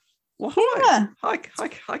Well, hi. Yeah.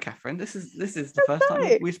 Hi, Catherine. This is the first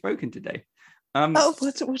time we've spoken today. Oh,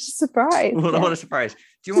 what a surprise! What a surprise!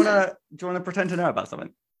 Do you wanna pretend to know about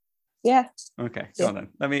something? Yeah. Okay, go on then.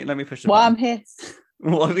 Let me push the Well, button. I'm here.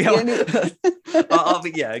 Well, yeah, I'll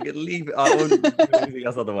be leave. I won't do anything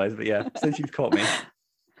else otherwise. But yeah, since you've caught me.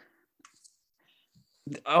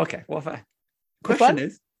 Okay. Well, fair. Question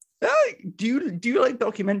is, do you like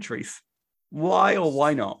documentaries? Why or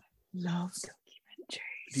why not? Love documentaries.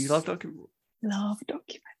 Do you love documentaries? Love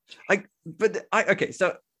documentaries. Okay.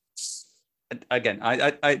 So again,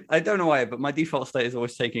 I don't know why, but my default state is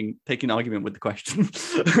always taking argument with the question.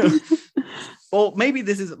 Or maybe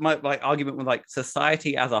this is my argument with like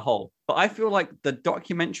society as a whole. But I feel like the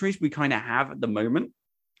documentaries we kind of have at the moment,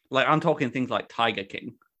 like I'm talking things like Tiger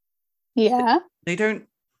King. Yeah. They're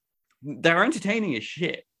entertaining as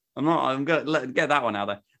shit. I'm gonna get that one out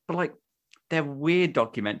there. But like, they're weird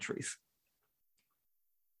documentaries.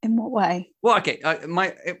 In what way? Well, okay, I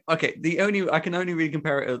can only really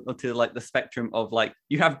compare it to like the spectrum of like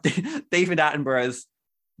you have David Attenborough's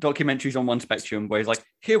documentaries on one spectrum where he's like,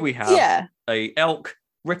 here we have a elk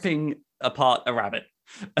ripping apart a rabbit,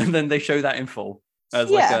 and then they show that in full as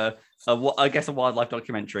like a wildlife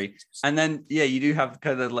documentary, and then you do have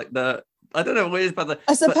kind of like I don't know what it is, but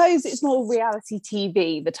I suppose it's more reality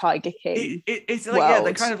TV, the Tiger King. It's like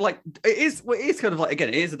they're kind of like it is kind of like, again,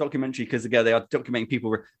 it is a documentary because again they are documenting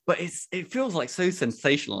people, but it feels like so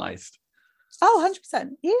sensationalized. Oh,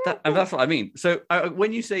 100%. Yeah. And that's what I mean. So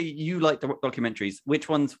when you say you like the documentaries, which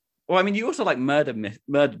ones? Well, I mean, you also like murder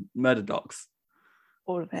docs.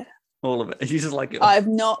 All of it. All of it. You just like it. I've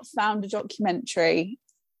not found a documentary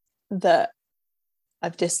that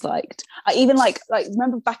I've disliked. I even like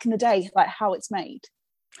remember back in the day, like How It's Made.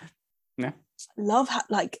 Yeah. Love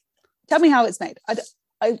tell me how it's made.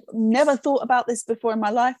 I've never thought about this before in my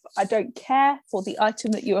life. I don't care for the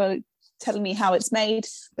item that you are telling me how it's made,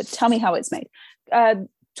 but tell me how it's made.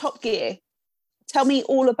 Top Gear. Tell me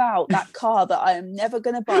all about that car that I am never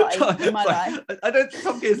going to buy in my life. I don't.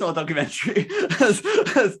 Top Gear is not a documentary. Is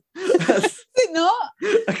it not?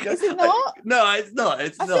 Is it not? No, it's not. I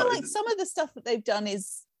feel like some of the stuff that they've done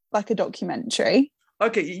is like a documentary.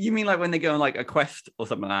 Okay, you mean like when they go on like a quest or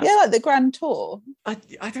something like that? Yeah, like the Grand Tour. I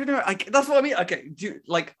don't know. That's what I mean. Okay, do you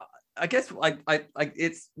like? I guess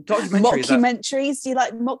it's documentaries. Mockumentaries. Do you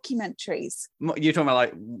like mockumentaries? You're talking about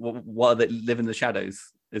like what that live in the shadows.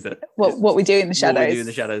 Is it what we do in the shadows? What we do in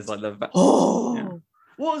the shadows, like the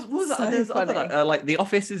What was that? There's other like The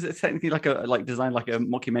Office is technically like designed like a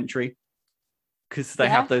mockumentary because they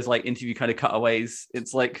have those like interview kind of cutaways.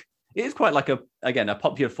 It's like it is quite like a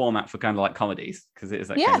popular format for kind of like comedies because it is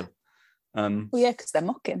that kind of. Well, yeah, because they're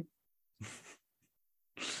mocking.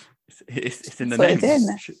 It's in the name. They're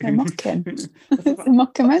mocking. It's a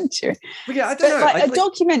mockumentary. But yeah, I don't know. Like a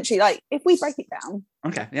documentary, like if we break it down,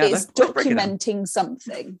 it's documenting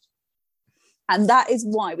something. And that is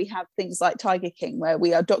why we have things like Tiger King, where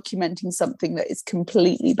we are documenting something that is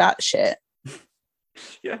completely batshit.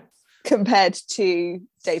 Yeah. Compared to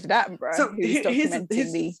David Attenborough, who's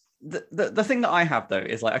documenting the thing that I have though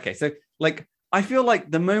is like, okay, so like I feel like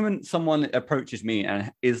the moment someone approaches me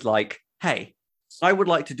and is like, hey, I would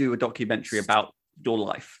like to do a documentary about your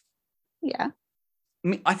life. Yeah.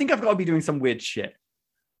 I think I've got to be doing some weird shit.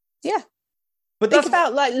 Yeah. But think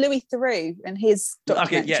about like Louis Theroux and his documentaries.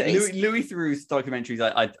 Okay, yeah, Louis Theroux's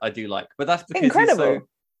documentaries I do like, but that's because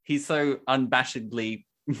he's so unabashedly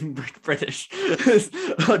British,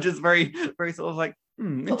 or just very, very sort of like.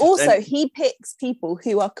 But also, he picks people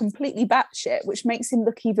who are completely batshit, which makes him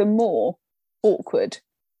look even more awkward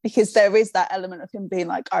because there is that element of him being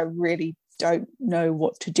like, I really don't know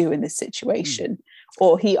what to do in this situation,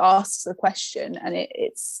 or he asks a question and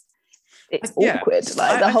it's awkward.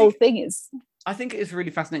 Like the whole thing is. I think it's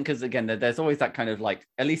really fascinating because again, there's always that kind of like,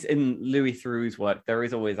 at least in Louis Theroux's work, there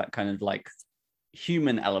is always that kind of like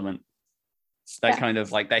human element. That kind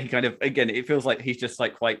of like that he kind of, again, it feels like he's just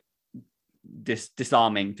like quite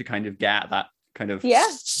disarming to kind of get at that kind of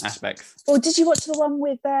aspects. Well, did you watch the one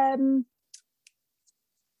with the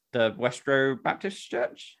Westboro Baptist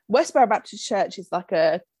Church? Westboro Baptist Church is like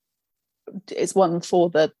it's one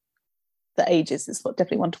for the ages. It's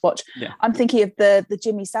definitely one to watch. Yeah. I'm thinking of the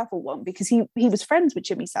Jimmy Savile one because he was friends with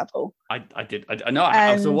Jimmy Savile. I know.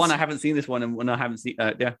 I saw one. I haven't seen this one, and when I haven't seen,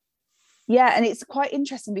 Yeah, and it's quite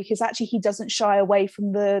interesting because actually he doesn't shy away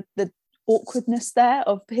from the awkwardness there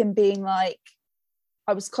of him being like,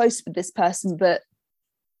 I was close with this person, but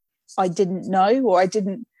I didn't know, or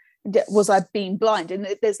was I being blind? And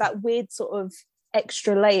there's that weird sort of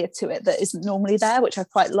extra layer to it that isn't normally there, which I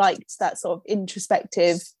quite liked, that sort of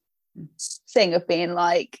introspective thing of being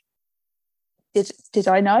like, did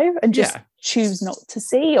I know and just choose not to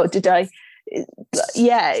see, or did I?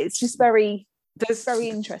 Yeah, it's just very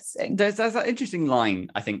interesting. There's that interesting line,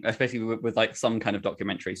 I think, especially with like some kind of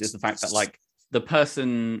documentaries, is the fact that like the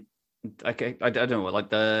person, okay, I don't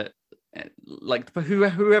know, like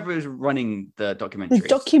whoever is running the documentary,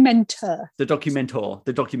 the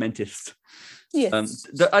documentist. Yes.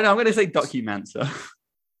 I'm going to say documancer.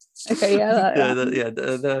 Okay,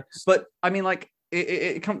 yeah. But I mean, like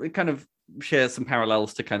it kind of shares some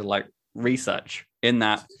parallels to kind of like research, in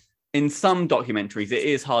that in some documentaries it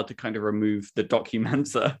is hard to kind of remove the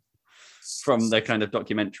documancer from the kind of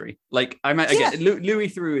documentary. Like Louis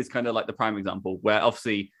Theroux is kind of like the prime example, where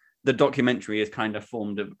obviously the documentary is kind of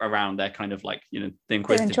formed around their kind of like, the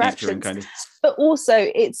inquisitive nature and kind of, but also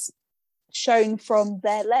it's shown from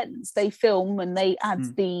their lens. They film and they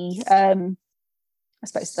add the I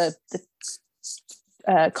suppose the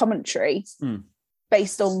commentary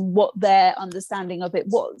based on what their understanding of it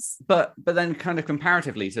was. But then kind of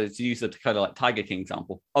comparatively, so to use the kind of like Tiger King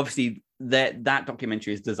example, obviously that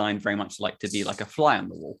documentary is designed very much like to be like a fly on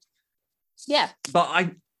the wall. Yeah.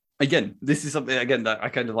 But this is something again that I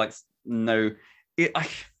kind of like know.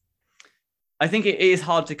 I think it is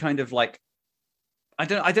hard to kind of like, I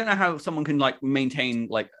don't know how someone can like maintain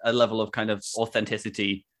like a level of kind of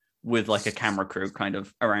authenticity with like a camera crew kind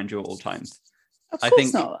of around you at all times. Of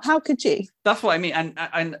course not. How could you? That's what I mean.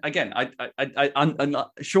 And again, I'm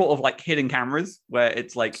short of like hidden cameras where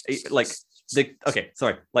it's like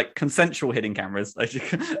consensual hidden cameras. I should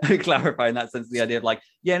clarify in that sense, the idea of like,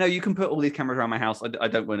 you can put all these cameras around my house. I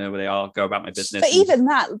don't want to know where they are. Go about my business. But even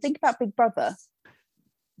that, think about Big Brother.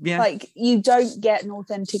 Yeah. Like you don't get an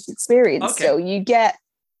authentic experience. Still, you get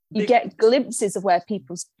glimpses of where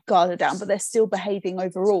people's guard are down, but they're still behaving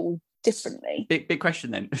overall differently. Big question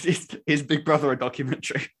then. Is Big Brother a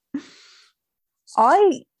documentary?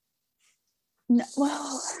 It's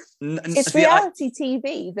reality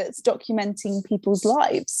TV that's documenting people's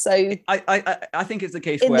lives. So I think it's the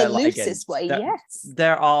case in where, the loosest way, yes,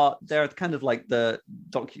 there are kind of like the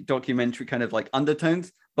documentary kind of like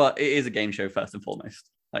undertones, but it is a game show first and foremost.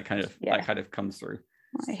 That kind of comes through.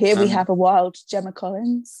 Right, here we have a wild Gemma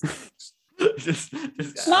Collins. just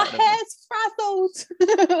my hair's frazzled.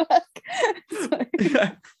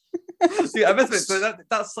 I must admit, so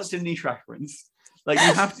that's such a niche reference. Like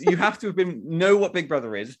you have to know what Big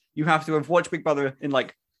Brother is. You have to have watched Big Brother in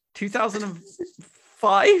like 2005.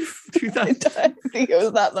 I don't think it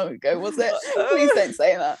was that long ago, was it? Please don't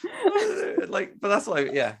say that. But that's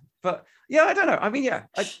why, But I don't know. I mean,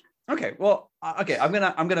 okay. Well, okay. I'm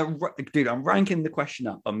ranking the question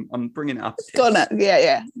up. I'm bringing it up. Go on.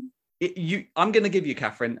 Yeah. I'm gonna give you,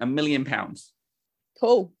 Catherine, £1 million.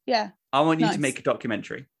 Cool. Yeah. I want you to make a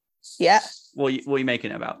documentary. Yeah. What are you making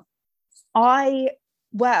it about? I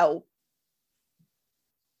would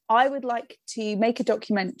like to make a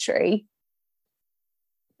documentary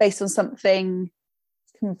based on something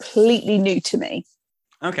completely new to me.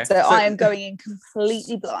 Okay. So I am going in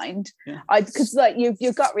completely blind. Yeah. Because like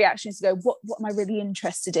your gut reaction is to go, what am I really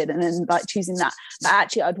interested in? And then like choosing that. But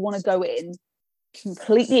actually I'd want to go in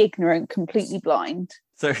completely ignorant, completely blind.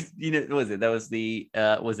 So what was it? There was the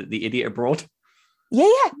The Idiot Abroad? Yeah,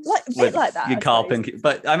 like a bit like that. You Carl Pink,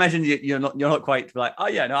 but I imagine you're not quite like, oh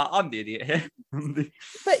yeah, no, I'm the idiot here. But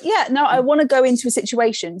I want to go into a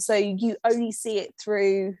situation so you only see it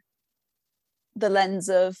through the lens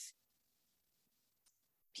of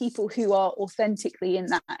people who are authentically in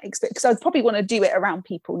that experience. Because I'd probably want to do it around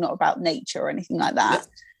people, not about nature or anything like that. Yeah.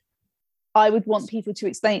 I would want people to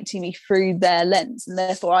explain it to me through their lens, and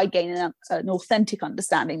therefore I gain an authentic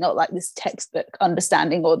understanding, not like this textbook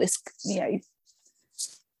understanding or this,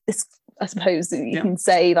 this, I suppose that you can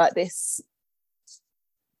say like this,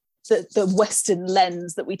 the Western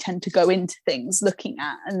lens that we tend to go into things looking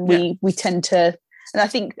at, and we tend to, and I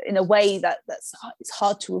think in a way that's it's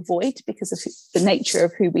hard to avoid because of the nature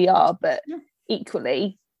of who we are, but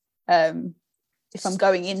equally, if I'm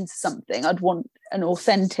going into something, I'd want an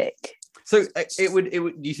authentic. So it would.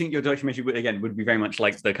 Do you think your documentary would be very much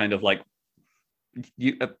like the kind of like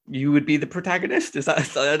you would be the protagonist? Is that,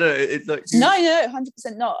 I don't know. It's like no,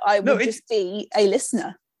 100% not. I would just be a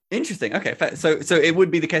listener. Interesting. Okay, fair. So it would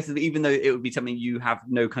be the case that even though it would be something you have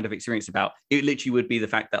no kind of experience about, it literally would be the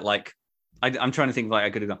fact that like I'm trying to think of like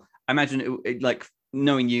a good example. I imagine it like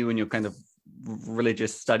knowing you and your kind of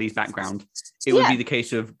religious studies background, it would be the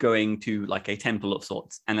case of going to like a temple of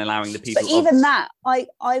sorts and allowing the people. But even that, I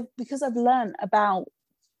because I've learned about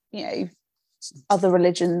other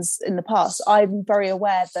religions in the past, I'm very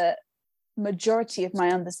aware that majority of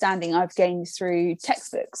my understanding I've gained through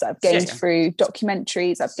textbooks, I've gained through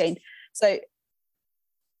documentaries, so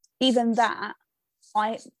even that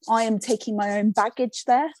I am taking my own baggage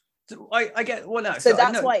there. I get no. So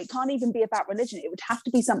that's why it can't even be about religion. It would have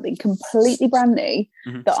to be something completely brand new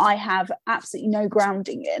that I have absolutely no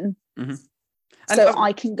grounding in. So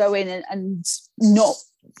I can go in and not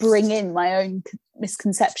bring in my own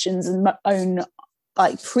misconceptions and my own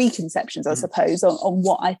like preconceptions, I suppose, on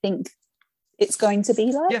what I think it's going to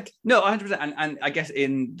be like. Yeah, no, 100%. And I guess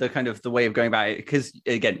in the kind of the way of going about it, because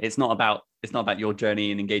again, it's not about your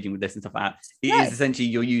journey and engaging with this and stuff like that. It is essentially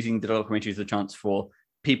you're using the documentary as a chance for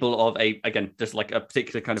people of just like a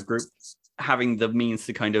particular kind of group having the means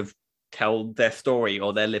to kind of tell their story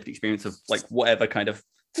or their lived experience of like whatever kind of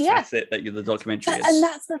facet that the documentary is. And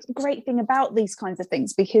that's the great thing about these kinds of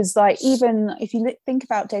things, because like even if you think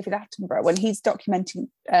about David Attenborough, when he's documenting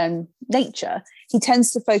nature, he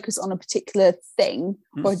tends to focus on a particular thing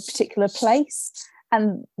or a particular place,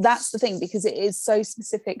 and that's the thing, because it is so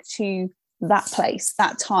specific to that place,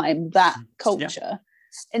 that time, that culture.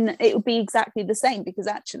 And it would be exactly the same, because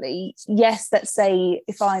actually, yes, let's say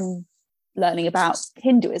if I'm learning about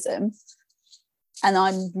Hinduism and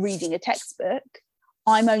I'm reading a textbook,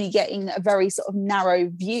 I'm only getting a very sort of narrow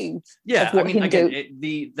view. Yeah, I mean, again,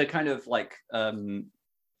 the kind of like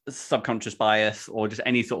subconscious bias or just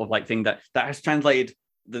any sort of like thing that has translated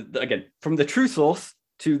again from the true source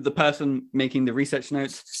to the person making the research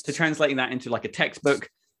notes to translating that into like a textbook.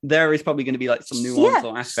 There is probably going to be like some nuance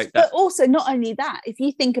or aspect. But also, not only that, if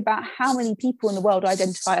you think about how many people in the world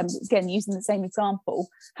identify, again, using the same example,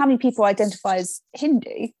 how many people identify as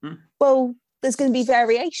Hindu, well, there's going to be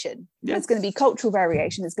variation. There's going to be cultural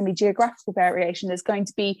variation. There's going to be geographical variation. There's going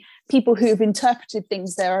to be people who have interpreted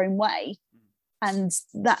things their own way. And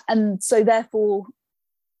so therefore,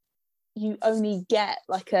 you only get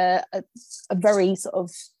like a very sort of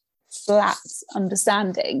flat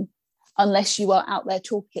understanding unless you are out there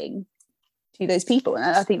talking to those people. And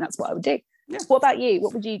I think that's what I would do. Yeah. What about you?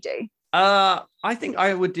 What would you do? I think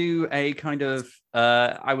I would do a kind of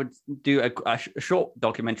I would do a short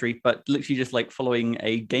documentary, but literally just like following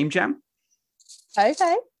a game jam.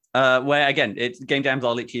 Okay. Where again, game jams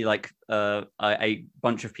are literally like a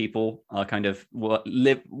bunch of people kind of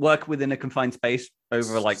work within a confined space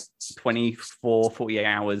over like 24, 48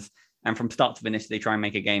 hours, and from start to finish they try and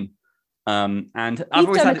make a game. And I've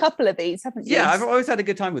always done a couple of these, haven't you? Yeah, I've always had a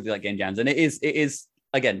good time with like game jams, and it is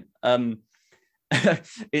again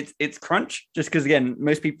it's crunch, just because again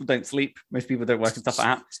most people don't sleep, most people don't work and stuff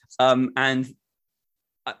like that. And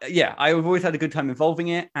I've always had a good time involving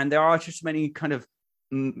it, and there are just many kind of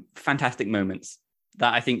fantastic moments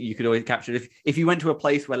that I think you could always capture if you went to a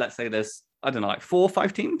place where, let's say, there's like 4 or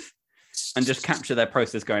 5 teams, and just capture their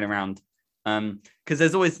process going around. Because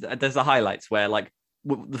there's the highlights where like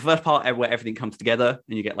the first part where everything comes together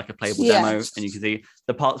and you get like a playable demo, and you can see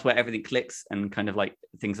the parts where everything clicks and kind of like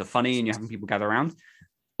things are funny and you're having people gather around.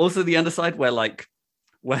 Also the underside where like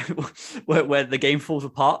where the game falls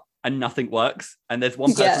apart and nothing works, and there's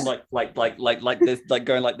one person like this, like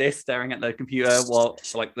going like this, staring at their computer while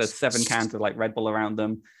like there's 7 cans of like Red Bull around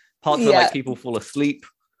them. Parts where like people fall asleep,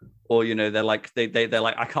 or they're like they're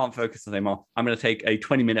like, I can't focus anymore, I'm going to take a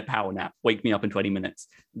 20-minute power nap, wake me up in 20 minutes.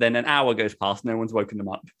 Then an hour goes past, no one's woken them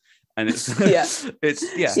up, and it's I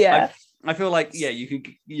feel like you can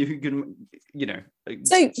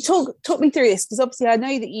So talk me through this, because obviously I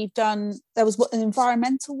know that you've done, there was an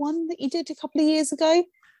environmental one that you did a couple of years ago.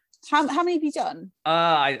 How many have you done?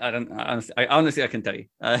 I don't honestly I can tell you.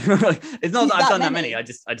 It's not that I've done that many. I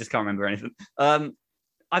just can't remember anything.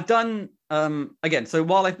 I've done again. So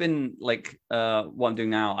while I've been like what I'm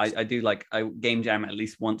doing now, I do like a game jam at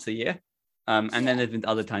least once a year, and then there's been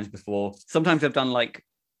other times before. Sometimes I've done like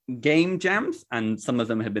game jams, and some of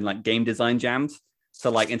them have been like game design jams.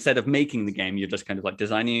 So like instead of making the game, you're just kind of like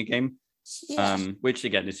designing a game, which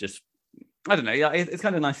again is just, I don't know. Yeah, it's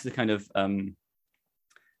kind of nice to kind of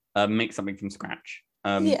make something from scratch.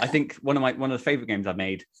 I think one of the favorite games I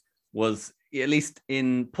made was, at least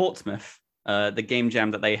in Portsmouth, the game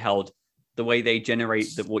jam that they held. The way they generate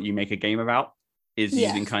what you make a game about is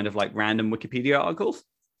using kind of like random Wikipedia articles.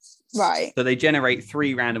 Right. So they generate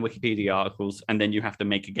 3 random Wikipedia articles, and then you have to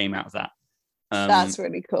make a game out of that. That's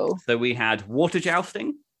really cool. So we had water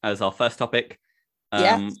jousting as our first topic.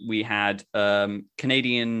 We had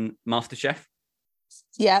Canadian MasterChef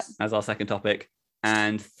as our second topic.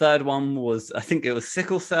 And third one was, I think it was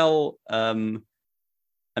sickle cell anemia?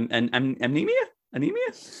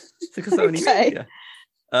 Sickle cell anemia? Yeah.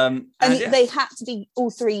 And they had to be,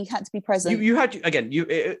 all 3 had to be present. You had to, again,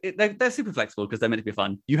 they're super flexible because they're meant to be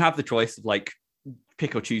fun. You have the choice of like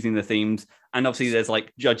pick or choosing the themes, and obviously there's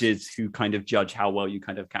like judges who kind of judge how well you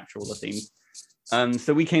kind of capture all the themes.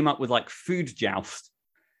 So we came up with like food joust,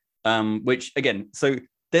 which again, so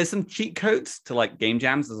there's some cheat codes to like game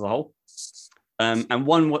jams as a whole. And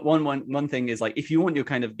one thing is like, if you want your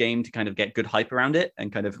kind of game to kind of get good hype around it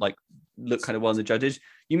and kind of like look kind of well in the judges,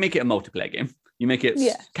 you make it a multiplayer game. You make it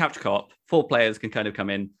couch co-op, 4 players can kind of come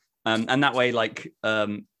in. And that way, like,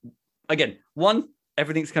 again, one,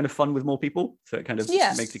 everything's kind of fun with more people. So it kind of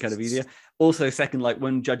makes it kind of easier. Also, second, like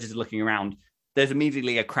when judges are looking around, there's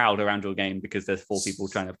immediately a crowd around your game because there's 4 people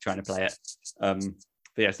trying to play it.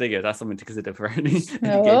 But yes, there you go. That's something to consider for any game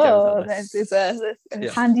jams. That's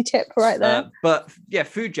a handy tip right there. But yeah,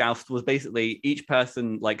 Food Joust was basically each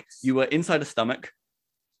person, like you were inside a stomach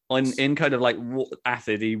in kind of like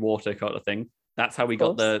acidy water kind of thing. That's how we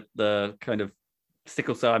got the kind of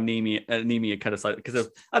sickle cell anemia kind of side, because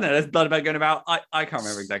of, I don't know, there's blood about going about. I can't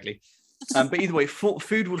remember exactly. But either way,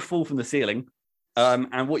 food would fall from the ceiling.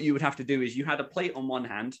 And what you would have to do is you had a plate on one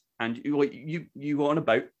hand and you were on a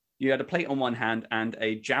boat. You had a plate on one hand and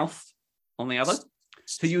a joust on the other.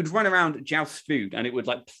 So you would run around joust food and it would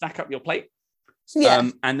like stack up your plate.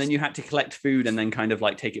 Yeah. And then you had to collect food and then kind of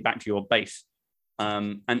like take it back to your base.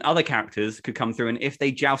 And other characters could come through, and if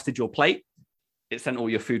they jousted your plate, it sent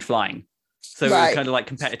all your food flying. So it was kind of like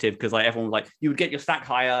competitive, because like everyone was like, you would get your stack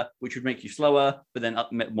higher, which would make you slower, but then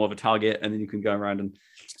up more of a target, and then you can go around and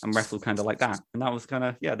wrestle kind of like that. And that was kind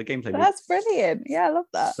of the gameplay. That's brilliant. Yeah, I love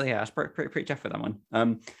that. So yeah, it's pretty tough for that one.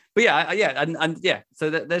 But yeah, and so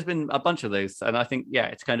there's been a bunch of those, and I think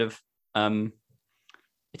it's kind of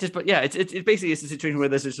it's just, but yeah, it's basically it's a situation where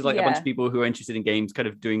there's just like a bunch of people who are interested in games, kind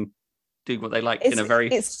of doing what they like in a very.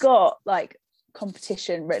 It's got like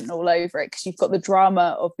competition written all over it, because you've got the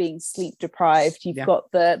drama of being sleep deprived, you've got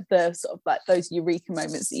the sort of like those eureka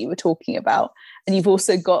moments that you were talking about, and you've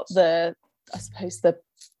also got the, I suppose, the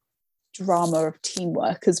drama of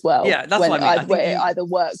teamwork as well. Yeah, that's what I mean. Where it either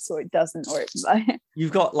works or it doesn't, or it's like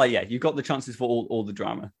you've got the chances for all the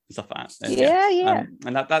drama and stuff like that. And,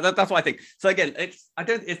 and that's what I think. So again,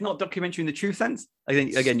 it's not documentary in the true sense. I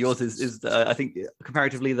think again yours is I think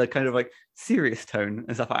comparatively the kind of like serious tone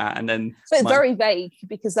and stuff like that. And then but very vague,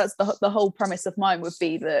 because that's the whole premise of mine would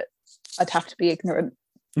be that I'd have to be ignorant.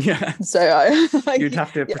 Yeah. So you'd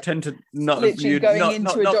have to pretend to not literally going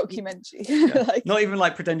into a documentary. Like, not even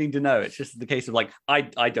like pretending to know. It's just the case of like I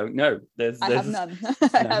don't know. I have none.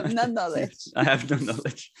 I have none knowledge. I have no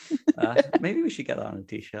knowledge. Maybe we should get that on a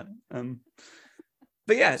t-shirt.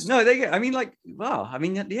 But yeah, no, there you go. I mean, like, wow. I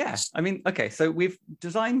mean, yeah. I mean, okay. So we've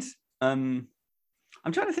designed. I'm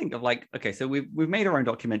trying to think of like, okay, so we've made our own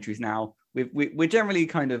documentaries now. We're generally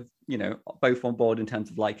kind of both on board in terms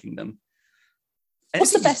of liking them.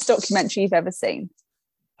 What's the best documentary you've ever seen?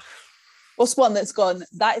 What's one that's gone,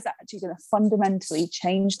 that is actually going to fundamentally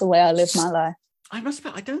change the way I live my life? I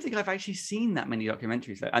don't think I've actually seen that many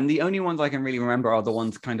documentaries though. And the only ones I can really remember are the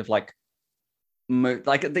ones kind of like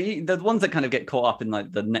the ones that kind of get caught up in like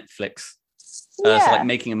the Netflix. So like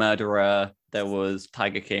Making a Murderer, there was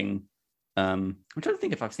Tiger King. I'm trying to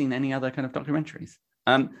think if I've seen any other kind of documentaries.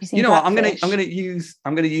 You know what? I'm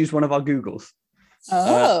gonna use one of our Googles.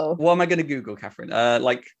 What am I going to Google, Catherine?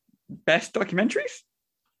 Like best documentaries?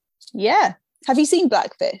 Yeah. Have you seen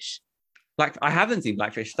Blackfish? I haven't seen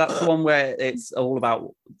Blackfish. That's the one where it's all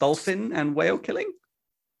about dolphin and whale killing?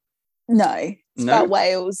 No, it's about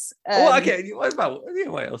whales. Okay. What about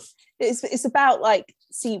whales? It's about like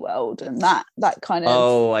SeaWorld and that kind of.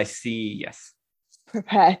 Oh, I see. Yes.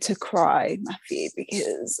 Prepare to cry, Matthew,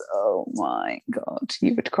 because oh my God,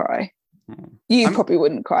 you would cry. You probably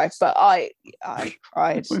wouldn't cry, but I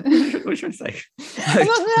cried. What should I say?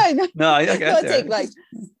 No, I think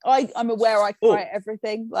like I'm aware I cry at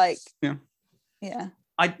everything. Like yeah.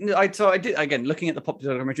 I did again looking at the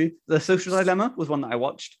popular documentary. The Social Dilemma was one that I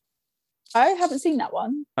watched. I haven't seen that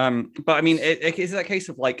one. But I mean, it is that case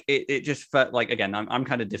of like it just felt like, again, I'm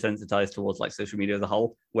kind of desensitized towards like social media as a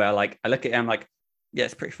whole, where like I look at it, I'm like, yeah,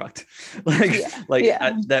 it's pretty fucked.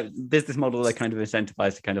 That business model, they're kind of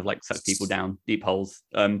incentivized to kind of like suck people down deep holes.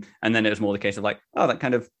 And then it was more the case of like, oh, that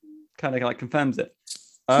kind of like confirms it.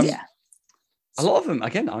 A lot of them,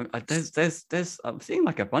 again, I'm seeing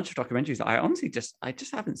like a bunch of documentaries that I honestly just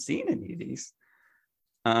haven't seen any of these.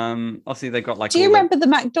 Obviously they've got like. Do you remember the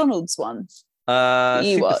McDonald's one?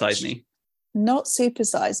 Super Size Me. Not Super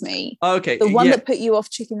Size Me. Oh, okay. The one that put you off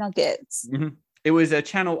chicken nuggets. Mm-hmm. It was a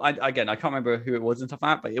channel. I can't remember who it was and stuff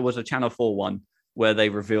like that, but it was a Channel 4 one where they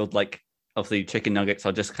revealed like obviously chicken nuggets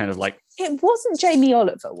are just kind of like. It wasn't Jamie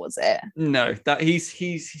Oliver, was it? No, that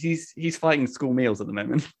he's fighting school meals at the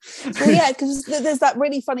moment. Well, yeah, because there's that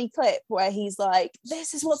really funny clip where he's like,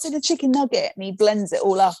 "This is what's in a chicken nugget," and he blends it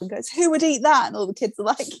all up and goes, "Who would eat that?" And all the kids are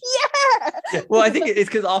like, Yeah, well, I think it's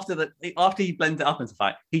because after he blends it up and stuff,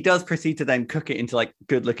 like, he does proceed to then cook it into like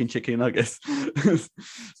good looking chicken nuggets.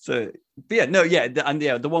 So, but yeah, no, yeah,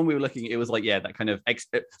 the one we were looking at, it was like, yeah, that kind of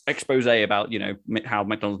expose about, you know, how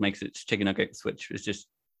McDonald's makes its chicken nuggets, which was just,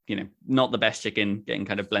 you know, not the best chicken getting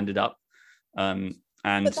kind of blended up. But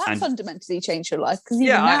that fundamentally changed your life, because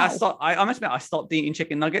I must admit, I stopped eating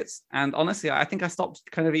chicken nuggets, and honestly, I think I stopped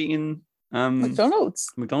kind of eating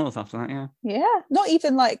McDonald's after that. Yeah, not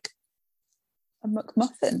even like a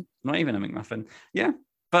McMuffin. Not even a McMuffin. Yeah,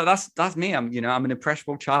 but that's me. I'm an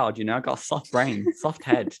impressionable child. You know, I've got a soft brain, soft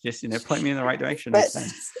head. Just, you know, point me in the right direction. But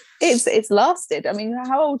it's lasted. I mean,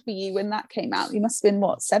 how old were you when that came out? You must have been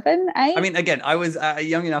what, 7, 8? I mean, again, I was at a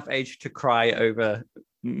young enough age to cry over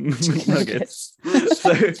nuggets.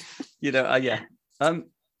 So, you know, yeah.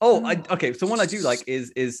 Okay. So one I do like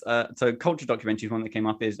is so culture documentaries. One that came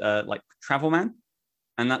up is like Travel Man,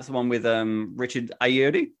 and that's the one with Richard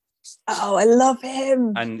Ayoade. Oh, I love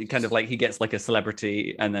him. And kind of like he gets like a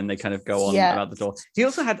celebrity, and then they kind of go on about the tour. He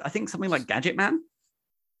also had, I think, something like Gadget Man.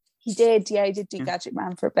 He did, yeah, he did do Gadget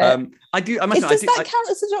Man for a bit. Does that count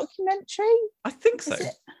as a documentary? I think so,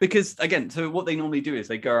 because again, so what they normally do is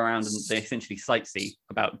they go around and they essentially sightsee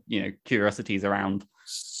about, you know, curiosities around.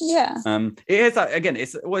 Yeah. It is again,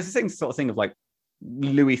 it's the same sort of thing of like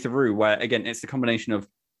Louis Theroux, where again it's a combination of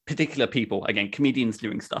particular people, again comedians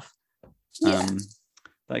doing stuff.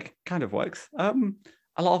 Like kind of works. A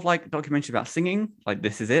lot of like documentaries about singing, like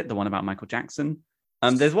This Is It, the one about Michael Jackson.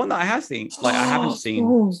 There's one that I have seen, like I haven't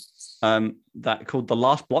seen, that called The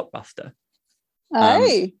Last Blockbuster.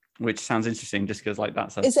 Which sounds interesting, just because like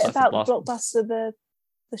is it about Blockbuster,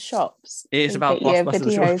 the shops? It is about Blockbuster,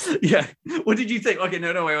 the shops. Yeah. What did you think? Okay,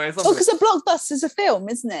 no, wait. Oh, because a blockbuster is a film,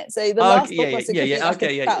 isn't it? So the last Blockbuster,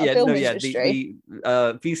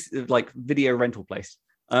 the like video rental place.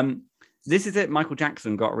 This Is It, Michael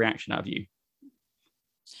Jackson got a reaction out of you.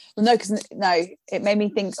 Well, no, it made me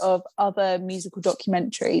think of other musical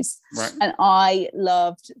documentaries. Right. And I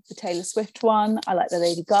loved the Taylor Swift one. I like the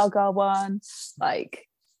Lady Gaga one.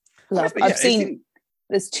 I've seen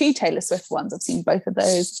there's 2 Taylor Swift ones. I've seen both of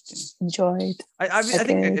those. Enjoyed. I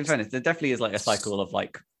think in fairness, there definitely is like a cycle of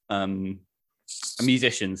like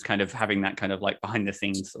musicians kind of having that kind of like behind the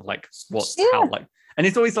scenes of like how like, and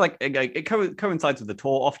it's always like it coincides with the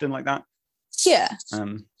tour often like that. Yeah.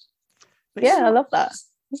 I love that.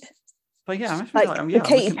 But yeah, the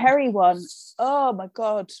Katy Perry one. Oh my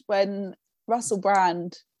god, when Russell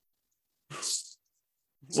Brand.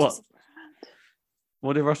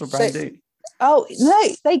 What did Russell Brand do? Oh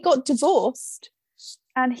no, they got divorced,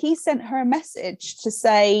 and he sent her a message to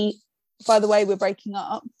say, "By the way, we're breaking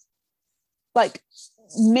up." Like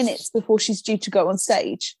minutes before she's due to go on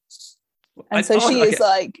stage, and she is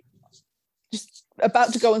like just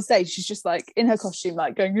about to go on stage. She's just like in her costume,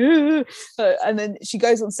 like going, and then she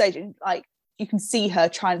goes on stage, and like you can see her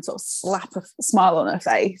trying to sort of slap a smile on her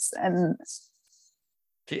face. And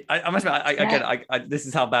I must admit, this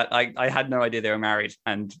is how bad I had no idea they were married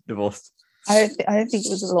and divorced. I don't think it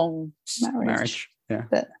was a long marriage. Yeah.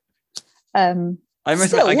 But, I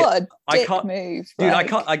must admit, I can't move, dude. Like, I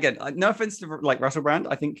can't again. No offense to like Russell Brand.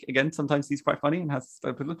 I think again sometimes he's quite funny and has.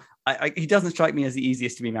 He doesn't strike me as the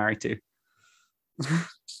easiest to be married to.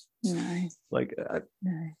 No. Like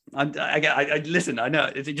no. I listen. I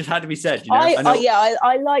know it just had to be said. You know.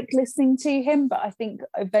 I like listening to him, but I think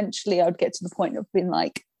eventually I'd get to the point of being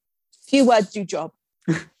like, few words do job.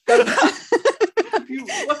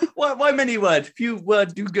 Why many words? Few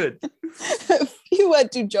words do good. Few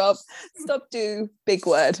word do job. Stop do big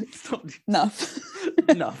word. Enough.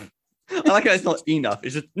 Enough. I like how it's not enough.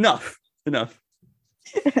 It's just enough. Enough.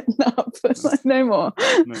 Like, no more.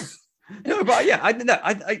 No, but yeah, I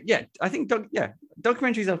think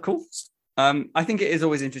documentaries are cool. I think it is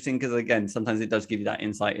always interesting because again, sometimes it does give you that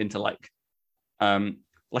insight into like a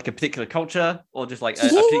particular culture or just like a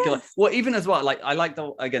particular. Well, even as well, like I like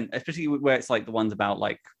especially where it's like the ones about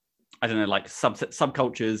like I don't know, like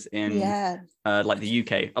subcultures in like the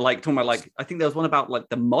UK. I like talking about like I think there was one about like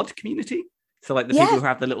the mod community. So like the people who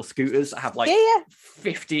have the little scooters that have like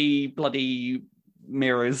 50 bloody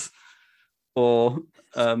mirrors, or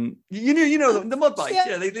you know the mod bikes.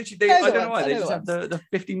 Yeah, they literally I don't know why they just have the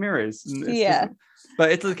 50 mirrors.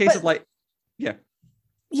 But it's a case of like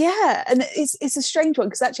Yeah, and it's a strange one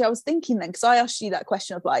because actually I was thinking then because I asked you that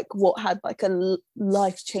question of like what had like a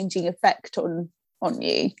life-changing effect on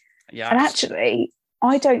you. Yeah. And actually,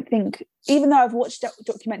 I don't think, even though I've watched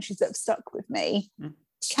documentaries that have stuck with me,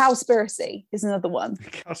 Cowspiracy is another one.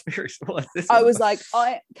 Cowspiracy. What is this I one? was like,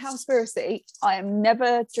 Cowspiracy, I am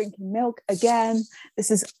never drinking milk again.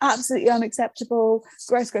 This is absolutely unacceptable.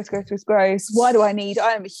 Gross, gross, gross, gross, gross. Why do I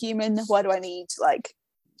am a human. Why do I need like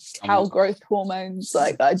cow growth hormones?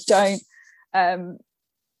 Like I don't. And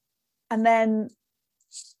then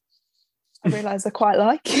I realised I quite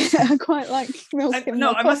like milk in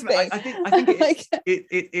my coffee. I must admit, I think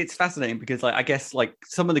it's fascinating because like I guess like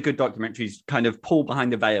some of the good documentaries kind of pull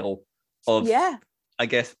behind the veil of I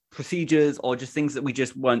guess procedures or just things that we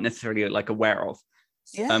just weren't necessarily like aware of.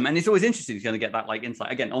 Yeah. And it's always interesting to kind of get that like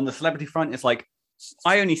insight. Again, on the celebrity front, it's like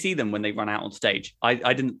I only see them when they run out on stage. I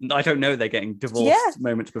don't know they're getting divorced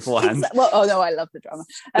moments beforehand. Well, oh no, I love the drama.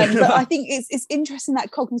 But I think it's interesting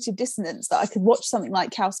that cognitive dissonance that I could watch something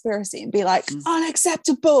like Cowspiracy and be like,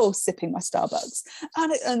 unacceptable, sipping my Starbucks.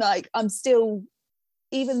 And like I'm still,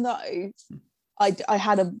 even though I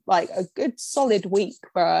had a good solid week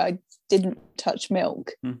where I didn't touch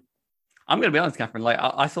milk. I'm gonna be honest, Catherine, like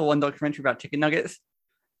I saw one documentary about chicken nuggets.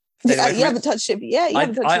 You haven't touched it. Yeah, you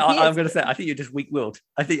haven't touched it. I'm going to say, I think you're just weak-willed.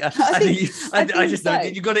 I just know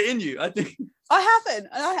you got it in you. I think I haven't,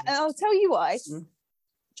 and I'll tell you why.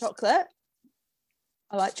 Chocolate.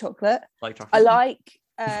 I like chocolate. I like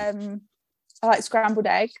scrambled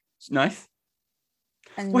egg. Nice.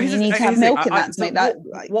 And you need to have milk in that to make that.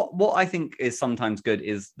 What I think is sometimes good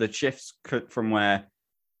is the shifts from where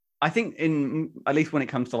I think in at least when it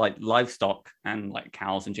comes to like livestock and like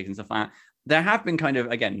cows and chickens and stuff like that. There have been kind of,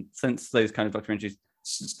 again, since those kind of documentaries,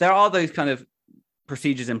 there are those kind of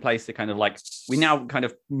procedures in place to kind of like, we now kind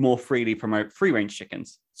of more freely promote free range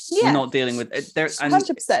chickens. Yeah. We're not dealing with it.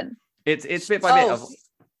 100%. It's bit by bit of,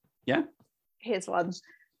 yeah. Here's one.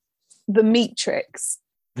 The Meatrix.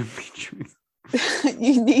 The Meatrix.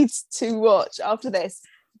 You need to watch after this.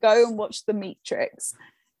 Go and watch The Meatrix.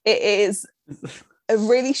 It is a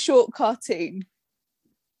really short cartoon.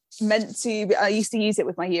 I used to use it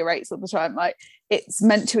with my year 8s all the time. Like it's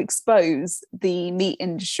meant to expose the meat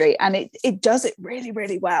industry, and it does it really,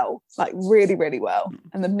 really well. Like really, really well.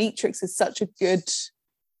 And the Meatrix is such a good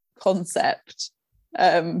concept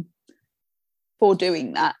for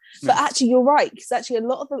doing that. But actually, you're right, because actually a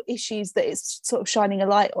lot of the issues that it's sort of shining a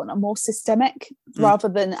light on are more systemic rather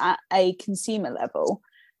than at a consumer level.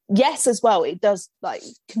 Yes, as well, it does, like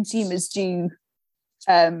consumers do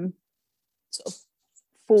sort of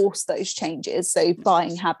force those changes, so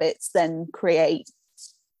buying habits then create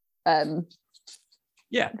companies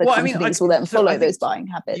will then follow those buying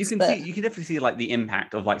habits. You can definitely see like the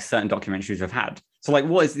impact of like certain documentaries have had. So like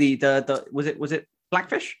what is the was it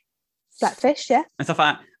Blackfish, yeah, and stuff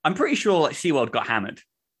like that. I'm pretty sure like SeaWorld got hammered.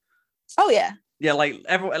 Oh yeah, like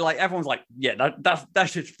everyone's like, yeah, that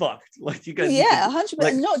shit's fucked. Like you guys, 100%.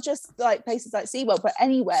 Like, not just like places like SeaWorld, but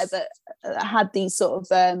anywhere that had these sort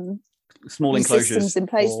of small enclosures systems in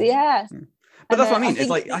place. But that's what I mean. It's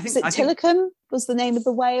like I think Tilikum was the name of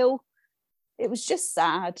the whale. It was just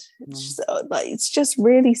sad. It's just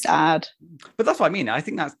really sad. But that's what I mean. I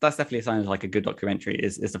think that's definitely a sign of like a good documentary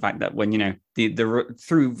is the fact that when the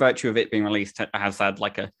through virtue of it being released has had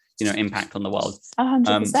like a impact on the world.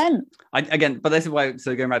 100%. But this is why.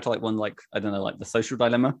 So going back to like one like I don't know like The Social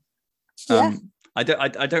Dilemma. I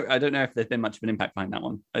don't know if there's been much of an impact behind that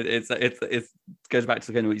one. It goes back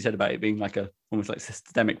to what you said about it being like a almost like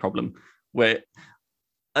systemic problem, where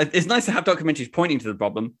it's nice to have documentaries pointing to the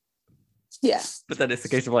problem. Yeah. But then it's the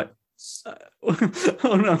case of like,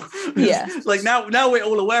 oh no. Yeah. Like now we're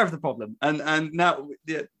all aware of the problem, and now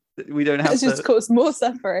we don't have. It's just caused more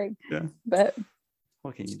suffering. Yeah. But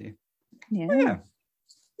what can you do? Yeah. Well, yeah.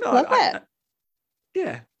 No, love it.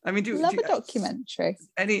 Yeah. I mean, love a documentary.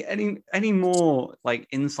 Any more like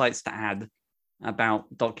insights to add about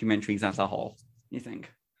documentaries as a whole, you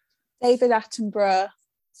think? David Attenborough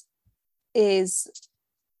is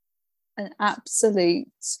an absolute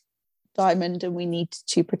diamond, and we need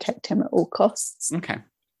to protect him at all costs. Okay.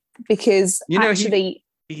 Because actually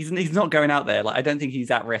he's not going out there. Like I don't think he's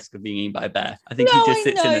at risk of being eaten by a bear. I think he just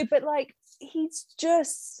sits in but like he's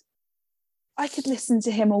just, I could listen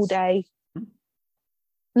to him all day.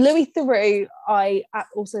 Louis Theroux, I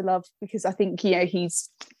also love because I think he's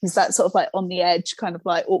that sort of like on the edge, kind of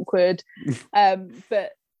like awkward.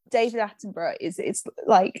 But David Attenborough it's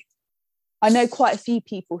like I know quite a few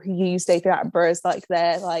people who use David Attenborough as like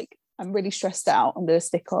they're like I'm really stressed out. I'm going to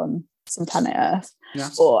stick on some Planet Earth,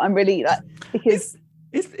 or I'm really like because.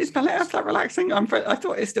 Is Planet Earth that relaxing? I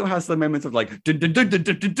thought it still has the moments of like and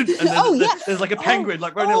there's like a penguin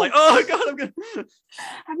like running like oh god I'm gonna.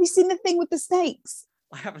 Have you seen the thing with the snakes?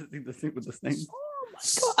 I haven't seen the thing with the snakes. Oh my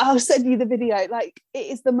god! I'll send you the video. Like it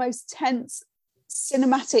is the most tense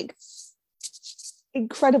cinematic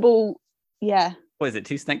incredible. Yeah. What is it?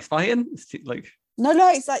 2 snakes fighting? No,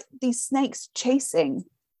 it's like these snakes chasing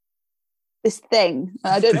this thing.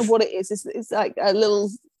 I don't know what it is. It's like a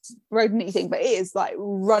little rodent-y thing, but it is like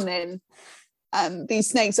running, and these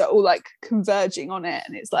snakes are all like converging on it,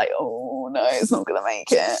 and it's like, oh no, it's not gonna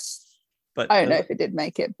make it. But I don't know if it did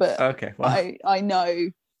make it, but okay, well. I know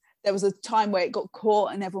there was a time where it got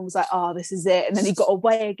caught and everyone was like, oh, this is it, and then he got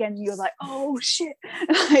away again, and you're like, oh shit.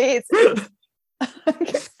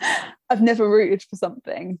 I've never rooted for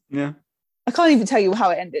something. Yeah, I can't even tell you how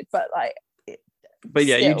it ended, but like, but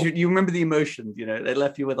yeah, you remember the emotions, you know, they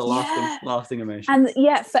left you with a lasting emotion. And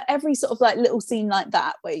yeah, for every sort of like little scene like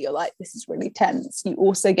that where you're like, this is really tense, you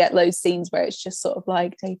also get those scenes where it's just sort of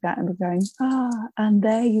like David Attenborough going, and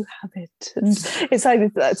there you have it, and it's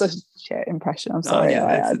like that's a shit impression. I'm sorry.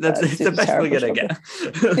 That's the best we're gonna get.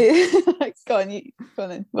 Go on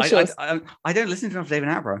then. I don't listen to enough David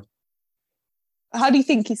Attenborough. How do you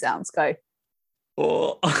think he sounds? Go.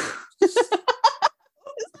 Oh.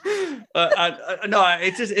 No,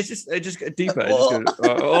 it just gets deeper.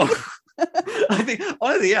 I think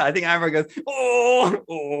honestly, I think Attenborough goes,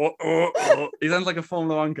 He sounds like a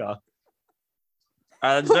Formula One car.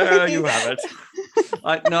 And there you have it.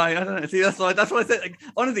 I don't know. See, that's why I said. Like,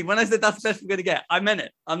 honestly, when I said that's the best we're gonna get, I meant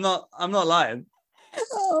it. I'm not lying.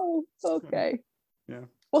 Oh, okay. Yeah.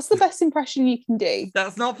 What's the best impression you can do?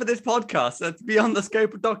 That's not for this podcast. That's beyond the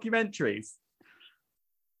scope of documentaries.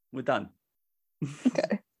 We're done.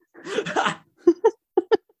 Okay.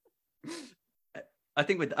 I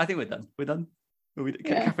think we're done. We're done.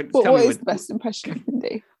 Yeah. What is the best impression you can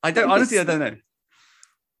do? I don't know.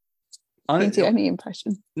 Can you do any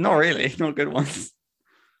impression? Not really. Not good ones.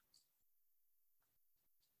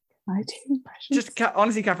 I do impressions. Just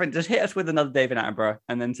honestly, Catherine, just hit us with another David Attenborough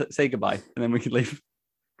and then say goodbye, and then we can leave.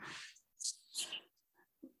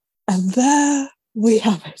 And there we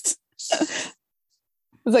have it.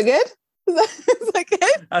 Was that good? Is that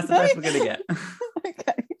good? That's the best we're gonna get.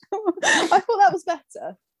 Okay. I thought that was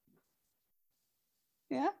better.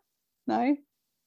 Yeah? No?